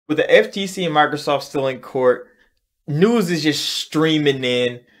with the FTC and Microsoft still in court, news is just streaming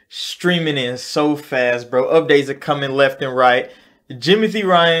in so fast, bro. Updates are coming left and right. Jimothy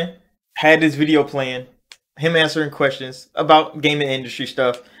Ryan had this video playing, him answering questions about gaming industry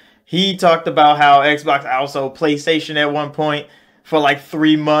stuff. He talked about how Xbox outsold PlayStation at one point for like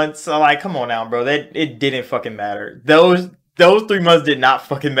 3 months. So like, come on now, bro. That it didn't fucking matter. Those 3 months did not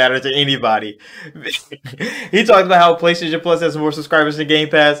fucking matter to anybody. He talked about how PlayStation Plus has more subscribers than Game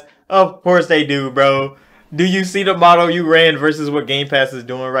Pass. Of course they do, bro. Do you see the model you ran versus what Game Pass is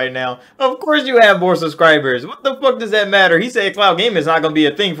doing right now? Of course you have more subscribers. What the fuck does that matter? He said cloud gaming is not going to be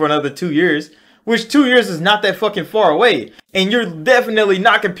a thing for another 2 years. Which 2 years is not that fucking far away. And you're definitely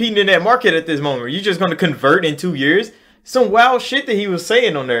not competing in that market at this moment. You're just going to convert in 2 years. Some wild shit that he was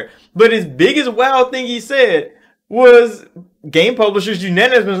saying on there. But his biggest wild thing he said was game publishers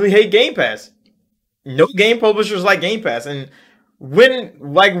unanimously hate Game Pass. No game publishers like Game Pass. And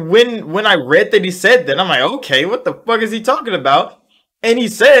when I read that he said that, I'm like, okay, what the fuck is he talking about? And he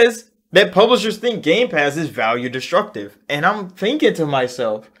says that publishers think Game Pass is value destructive. And I'm thinking to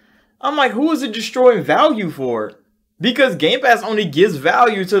myself, I'm like, who is it destroying value for? Because Game Pass only gives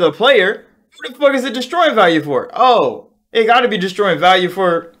value to the player. What the fuck is it destroying value for? Oh, it got to be destroying value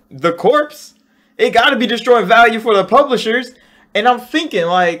for the corpse. It got to be destroying value for the publishers. And I'm thinking,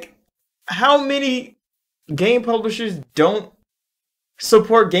 like, how many game publishers don't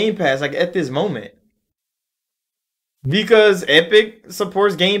support Game Pass, like, at this moment? Because Epic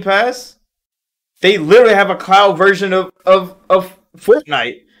supports Game Pass. They literally have a cloud version of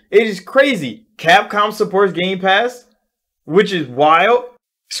Fortnite. It is crazy. Capcom supports Game Pass, which is wild.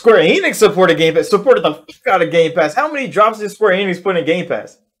 Square Enix supported Game Pass. Supported the fuck out of Game Pass. How many drops did Square Enix put in Game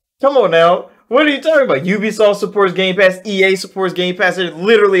Pass? Come on now. What are you talking about? Ubisoft supports Game Pass. EA supports Game Pass. They're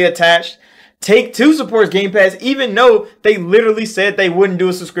literally attached. Take-Two supports Game Pass, even though they literally said they wouldn't do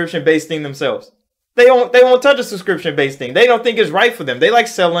a subscription-based thing themselves. They won't touch a subscription-based thing. They don't think it's right for them. They like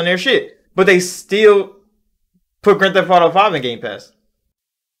selling their shit. But they still put Grand Theft Auto 5 in Game Pass.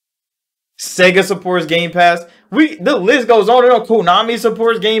 Sega supports Game Pass. The list goes on and on. Konami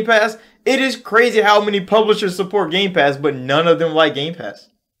supports Game Pass. It is crazy how many publishers support Game Pass, but none of them like Game Pass.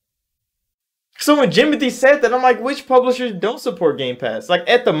 So when Jimothy said that, I'm like, which publishers don't support Game Pass? Like,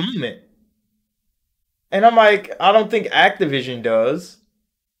 at the moment. And I'm like, I don't think Activision does.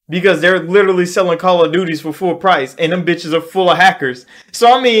 Because they're literally selling Call of Duties for full price. And them bitches are full of hackers.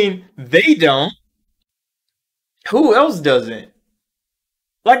 So, I mean, they don't. Who else doesn't?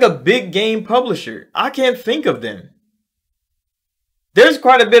 Like a big game publisher. I can't think of them. There's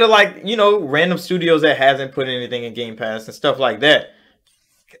quite a bit of, like, you know, random studios that hasn't put anything in Game Pass and stuff like that.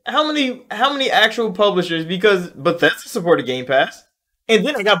 How many actual publishers? Because Bethesda supported Game Pass. And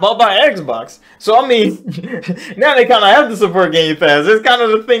then it got bought by Xbox. So, I mean, now they kind of have to support Game Pass. It's kind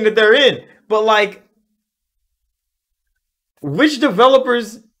of the thing that they're in. But, like, which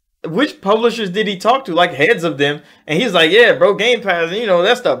publishers did he talk to? Like, heads of them. And he's like, yeah, bro, Game Pass, you know,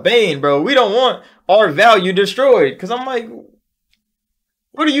 that's the bane, bro. We don't want our value destroyed. Because I'm like,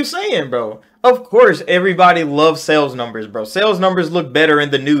 what are you saying, bro? Of course, everybody loves sales numbers, bro. Sales numbers look better in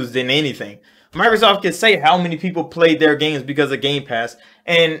the news than anything. Microsoft can say how many people played their games because of Game Pass,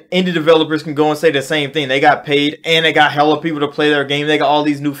 and indie developers can go and say the same thing. They got paid, and they got hella people to play their game. They got all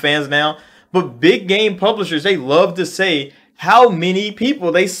these new fans now. But big game publishers, they love to say how many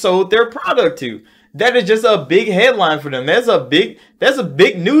people they sold their product to. That is just a big headline for them. That's a big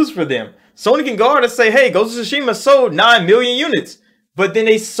news for them. Sony can go out and say, hey, Ghost of Tsushima sold 9 million units. But then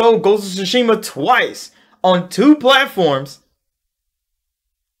they sold Ghost of Tsushima twice on 2 platforms.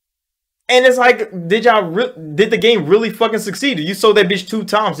 And it's like, did the game really fucking succeed? You sold that bitch 2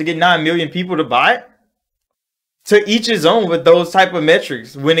 times to get 9 million people to buy it? To each his own with those type of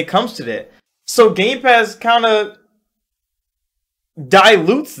metrics when it comes to that. So Game Pass kind of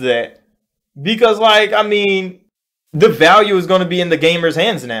dilutes that. Because, like, I mean, the value is going to be in the gamer's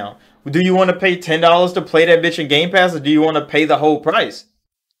hands now. Do you want to pay $10 to play that bitch in Game Pass, or do you want to pay the whole price?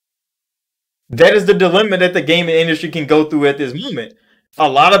 That is the dilemma that the gaming industry can go through at this moment. A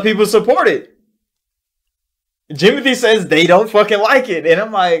lot of people support it. Jimothy says they don't fucking like it. And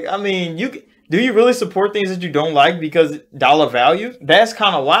I'm like, I mean, do you really support things that you don't like because dollar value? That's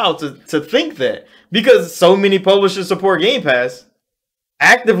kind of wild to think that. Because so many publishers support Game Pass.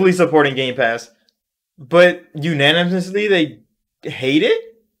 Actively supporting Game Pass. But unanimously, they hate it.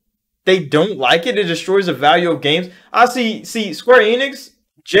 They don't like it. It destroys the value of games. I see Square Enix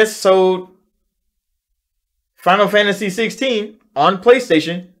just sold Final Fantasy 16 on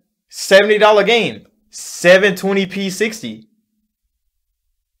PlayStation. $70 game. 720p 60.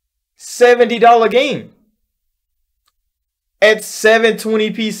 $70 game. at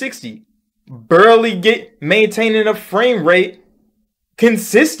 720p 60, barely get maintaining a frame rate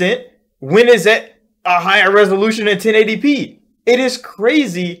consistent when it's at a higher resolution than 1080p. It is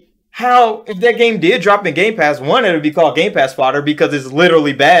crazy how, if that game did drop in Game Pass, one, it would be called Game Pass fodder because it's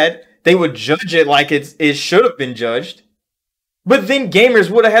literally bad. They would judge it like it should have been judged. But then gamers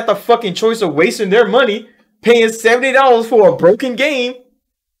would have had the fucking choice of wasting their money paying $70 for a broken game,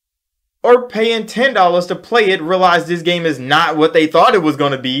 or paying $10 to play it, realize this game is not what they thought it was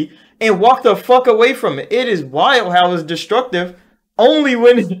going to be, and walk the fuck away from it. It is wild how it's destructive only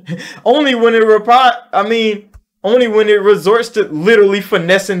when it resorts to literally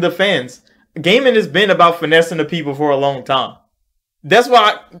finessing the fans. Gaming has been about finessing the people for a long time. That's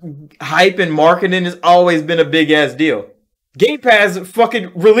why hype and marketing has always been a big ass deal. Game Pass fucking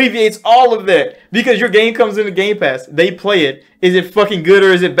alleviates all of that because your game comes into Game Pass. They play it. Is it fucking good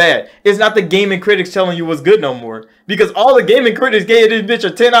or is it bad? It's not the gaming critics telling you what's good no more, because all the gaming critics gave this bitch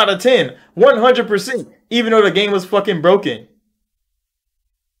a 10 out of 10, 100%, even though the game was fucking broken.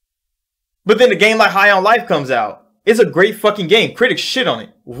 But then a game like High on Life comes out. It's a great fucking game. Critics shit on it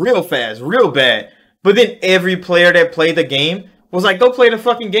real fast, real bad. But then every player that played the game was like, go play the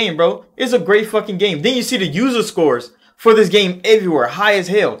fucking game, bro. It's a great fucking game. Then you see the user scores for this game everywhere, high as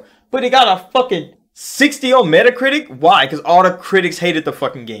hell. But it got a fucking 60 on Metacritic. Why? Because all the critics hated the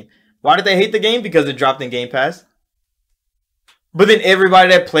fucking game. Why did they hate the game? Because it dropped in Game Pass. But then everybody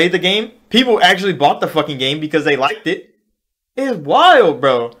that played the game, people actually bought the fucking game because they liked it. It's wild,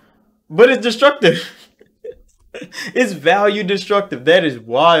 bro. But it's destructive. It's value destructive. That is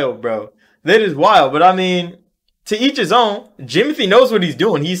wild, bro. That is wild. But I mean, to each his own. Jimothy knows what he's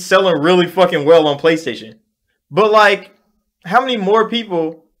doing. He's selling really fucking well on PlayStation. But like, how many more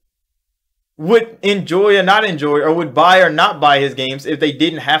people would enjoy or not enjoy, or would buy or not buy his games if they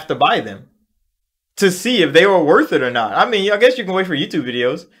didn't have to buy them to see if they were worth it or not? I mean, I guess you can wait for YouTube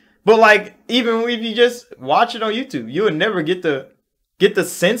videos, but like, even if you just watch it on YouTube, you would never get the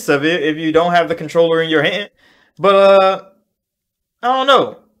sense of it if you don't have the controller in your hand. But I don't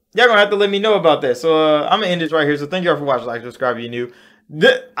know. Y'all gonna have to let me know about that. So I'm gonna end this right here. So thank y'all for watching. Like, subscribe if you're new.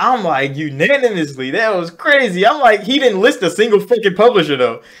 I'm like, unanimously, that was crazy. I'm like, he didn't list a single fucking publisher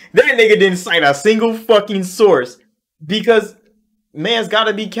though. That nigga didn't cite a single fucking source, because man's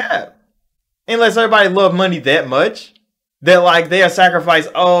gotta be capped. Unless everybody love money that much that like they'll sacrifice,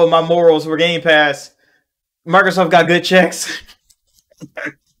 oh, my morals for Game Pass. Microsoft got good checks.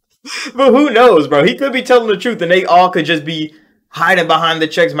 But who knows, bro? He could be telling the truth and they all could just be hiding behind the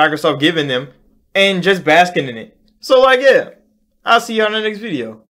checks Microsoft giving them and just basking in it. So like, yeah, I'll see you on the next video.